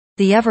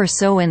The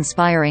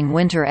ever-so-inspiring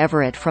Winter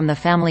Everett from the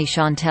family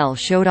Chantel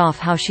showed off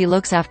how she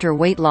looks after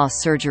weight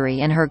loss surgery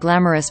in her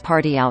glamorous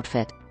party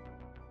outfit.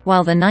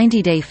 While the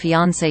 90 Day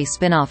Fiancé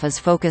spin-off is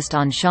focused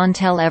on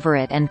Chantel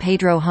Everett and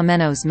Pedro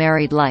Ximénez's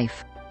married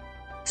life,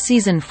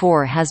 Season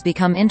 4 has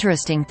become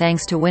interesting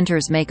thanks to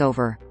Winter's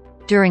makeover.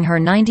 During her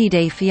 90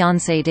 Day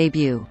Fiancé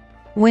debut,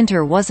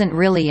 Winter wasn't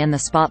really in the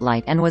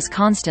spotlight and was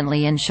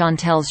constantly in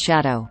Chantel's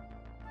shadow.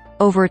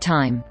 Over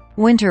time,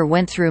 Winter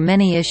went through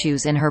many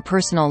issues in her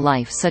personal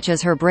life, such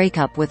as her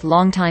breakup with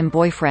longtime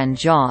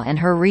boyfriend Ja and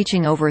her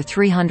reaching over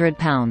 300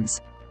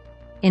 pounds.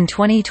 In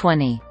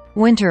 2020,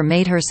 Winter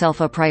made herself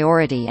a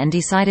priority and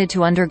decided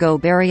to undergo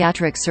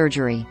bariatric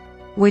surgery,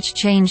 which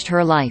changed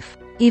her life.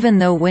 Even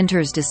though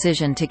Winter's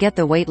decision to get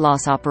the weight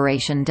loss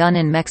operation done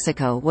in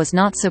Mexico was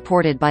not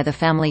supported by the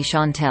family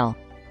Chantel,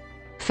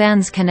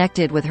 fans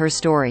connected with her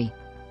story.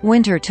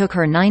 Winter took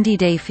her 90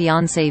 Day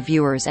Fiancé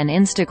viewers and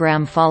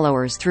Instagram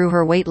followers through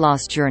her weight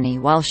loss journey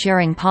while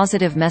sharing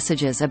positive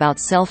messages about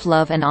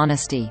self-love and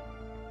honesty.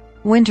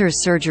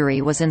 Winter's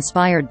surgery was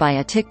inspired by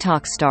a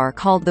TikTok star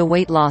called the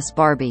Weight Loss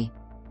Barbie,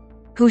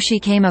 who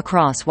she came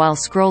across while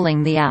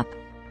scrolling the app.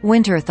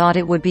 Winter thought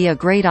it would be a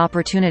great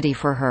opportunity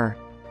for her.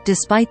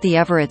 Despite the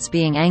Everetts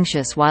being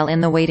anxious while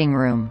in the waiting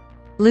room,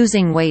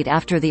 losing weight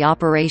after the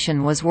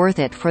operation was worth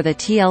it for the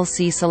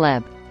TLC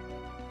celeb.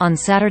 On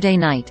Saturday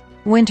night,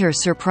 Winter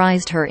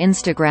surprised her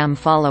Instagram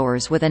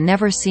followers with a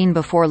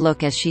never-seen-before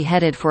look as she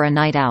headed for a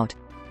night out.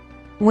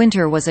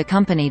 Winter was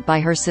accompanied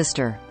by her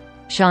sister,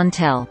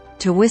 Chantel,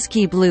 to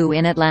Whiskey Blue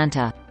in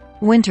Atlanta.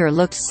 Winter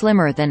looked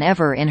slimmer than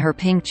ever in her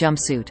pink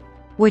jumpsuit,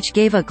 which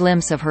gave a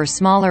glimpse of her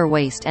smaller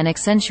waist and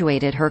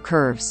accentuated her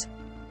curves.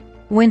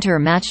 Winter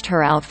matched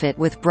her outfit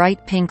with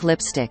bright pink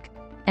lipstick,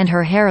 and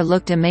her hair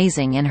looked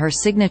amazing in her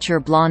signature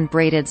blonde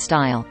braided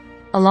style,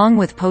 along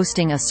with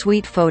posting a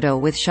sweet photo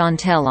with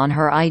Chantel on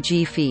her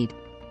IG feed.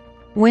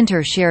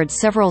 Winter shared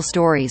several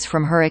stories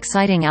from her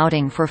exciting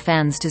outing for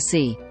fans to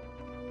see.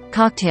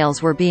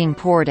 Cocktails were being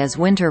poured as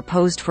Winter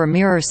posed for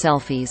mirror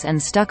selfies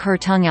and stuck her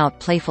tongue out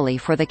playfully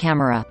for the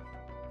camera.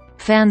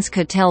 Fans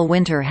could tell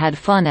Winter had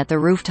fun at the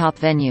rooftop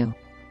venue,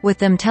 with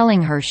them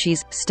telling her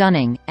she's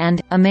stunning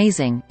and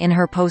amazing in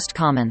her post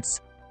comments.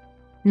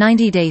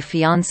 90 Day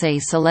Fiancé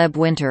celeb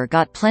Winter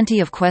got plenty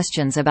of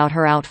questions about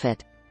her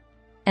outfit,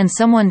 and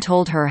someone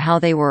told her how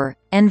they were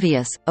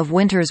envious of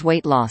Winter's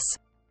weight loss.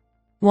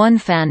 One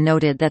fan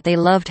noted that they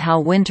loved how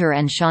Winter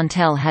and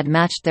Chantel had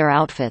matched their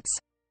outfits.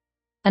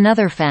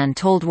 Another fan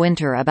told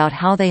Winter about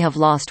how they have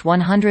lost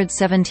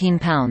 117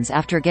 pounds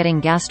after getting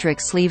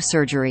gastric sleeve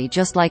surgery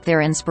just like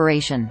their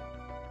inspiration.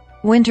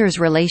 Winter's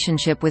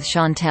relationship with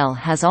Chantel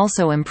has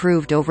also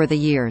improved over the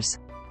years,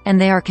 and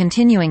they are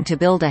continuing to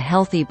build a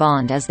healthy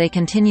bond as they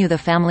continue the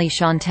family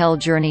Chantel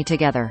journey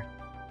together.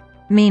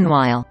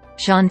 Meanwhile,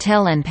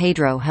 Chantel and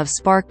Pedro have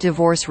sparked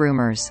divorce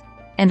rumors,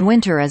 and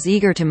Winter is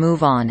eager to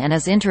move on and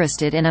is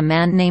interested in a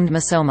man named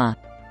Masoma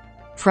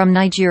from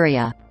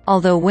Nigeria.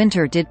 Although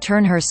Winter did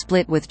turn her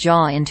split with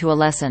Ja into a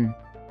lesson,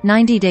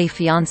 90 Day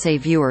Fiancé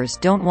viewers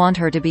don't want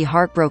her to be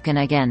heartbroken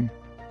again.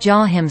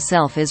 Ja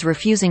himself is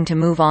refusing to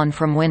move on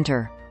from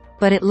Winter,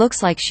 but it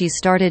looks like she's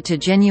started to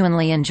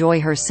genuinely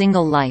enjoy her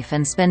single life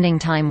and spending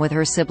time with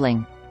her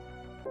sibling.